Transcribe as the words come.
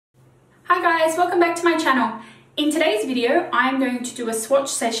Hi guys, welcome back to my channel. In today's video, I'm going to do a swatch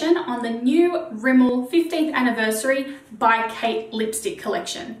session on the new Rimmel 15th anniversary by Kate lipstick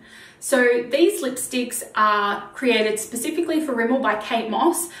collection. So these lipsticks are created specifically for Rimmel by Kate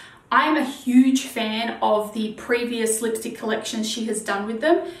Moss. I am a huge fan of the previous lipstick collections she has done with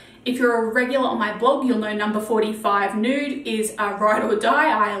them. If you're a regular on my blog, you'll know number 45 Nude is a ride or die.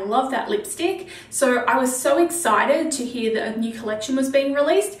 I love that lipstick. So I was so excited to hear that a new collection was being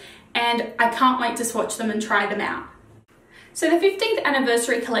released, and I can't wait to swatch them and try them out. So the 15th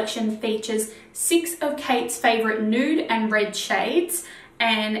anniversary collection features 6 of Kate's favorite nude and red shades,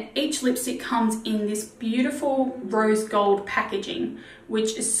 and each lipstick comes in this beautiful rose gold packaging,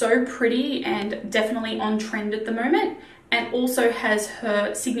 which is so pretty and definitely on trend at the moment, and also has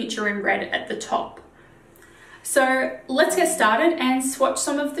her signature in red at the top. So let's get started and swatch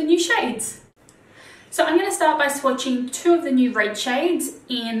some of the new shades. So I'm going to start by swatching 2 of the new red shades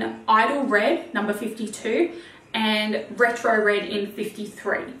in Idle Red, number 52, and Retro Red in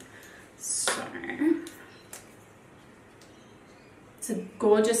 53. So it's a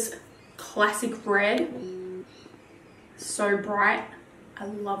gorgeous classic red, so bright, I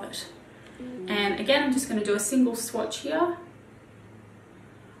love it. And again, I'm just going to do a single swatch here.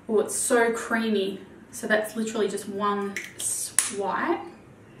 Oh, it's so creamy. So that's literally just one swipe.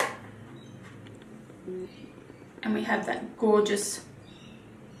 And we have that gorgeous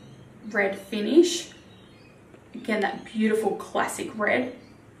red finish. Again, that beautiful classic red.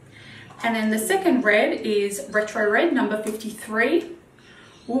 And then the second red is Retro Red, number 53.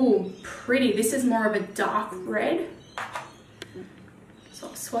 Ooh, pretty. This is more of a dark red. So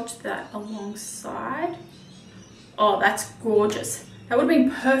I'll swatch that alongside. Oh, that's gorgeous. That would have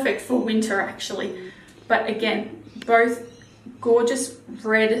been perfect for winter actually. But again, both gorgeous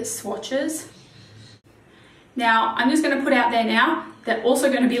red swatches. Now, I'm just going to put out there now, they're also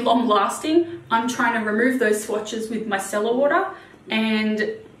going to be long lasting. I'm trying to remove those swatches with micellar water,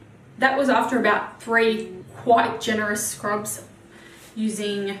 and that was after about 3 quite generous scrubs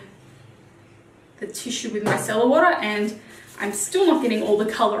using the tissue with micellar water, and I'm still not getting all the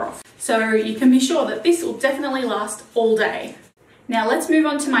color off. So you can be sure that this will definitely last all day. Now let's move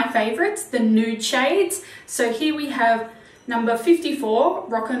on to my favorites, the nude shades. So here we have number 54,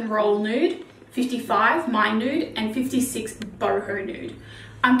 Rock and Roll Nude, 55, My Nude, and 56, Boho Nude.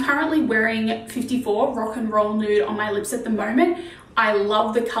 I'm currently wearing 54, Rock and Roll Nude on my lips at the moment. I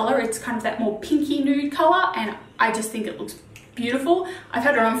love the color. It's kind of that more pinky nude color, and I just think it looks beautiful. I've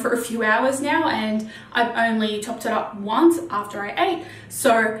had it on for a few hours now, and I've only topped it up once after I ate,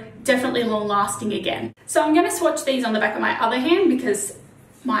 so definitely long lasting again. So I'm going to swatch these on the back of my other hand because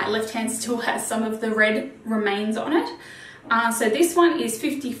my left hand still has some of the red remains on it. So this one is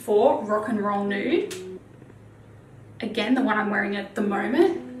 54 Rock and Roll Nude. Again, the one I'm wearing at the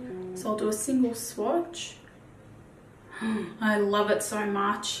moment. So I'll do a single swatch. I love it so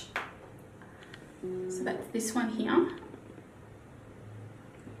much. So that's this one here.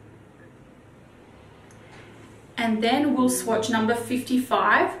 And then we'll swatch number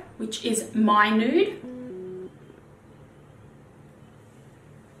 55, which is My Nude.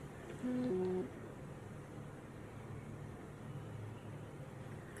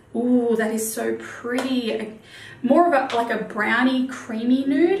 Ooh, that is so pretty. More of a, like a brownie creamy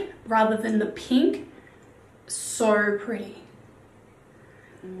nude rather than the pink. So pretty.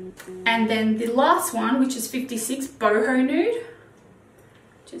 And then the last one, which is 56, Boho Nude,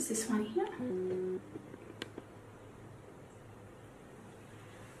 which is this one here.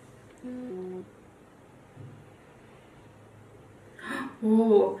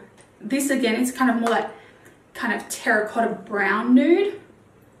 Ooh, this again is kind of more like kind of terracotta brown nude.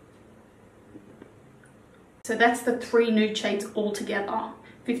 So that's the 3 nude shades all together,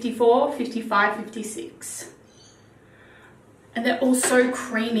 54, 55, 56. And they're all so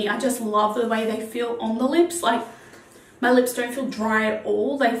creamy. I just love the way they feel on the lips. Like, my lips don't feel dry at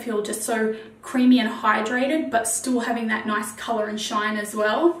all. They feel just so creamy and hydrated, but still having that nice color and shine as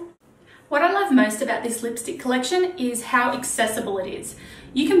well. What I love most about this lipstick collection is how accessible it is.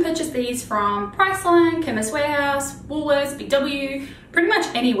 You can purchase these from Priceline, Chemist Warehouse, Woolworths, Big W, pretty much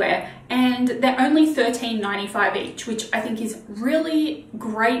anywhere, and they're only $13.95 each, which I think is really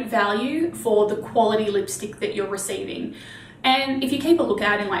great value for the quality lipstick that you're receiving. And if you keep a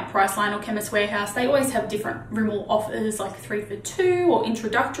lookout in like Priceline or Chemist Warehouse, they always have different Rimmel offers, like 3 for 2 or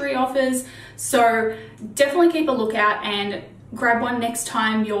introductory offers. So definitely keep a lookout and grab one next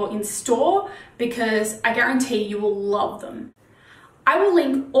time you're in store, because I guarantee you will love them. I will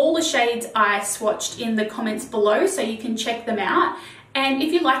link all the shades I swatched in the comments below so you can check them out. And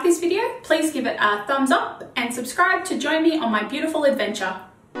if you like this video, please give it a thumbs up and subscribe to join me on my beautiful adventure.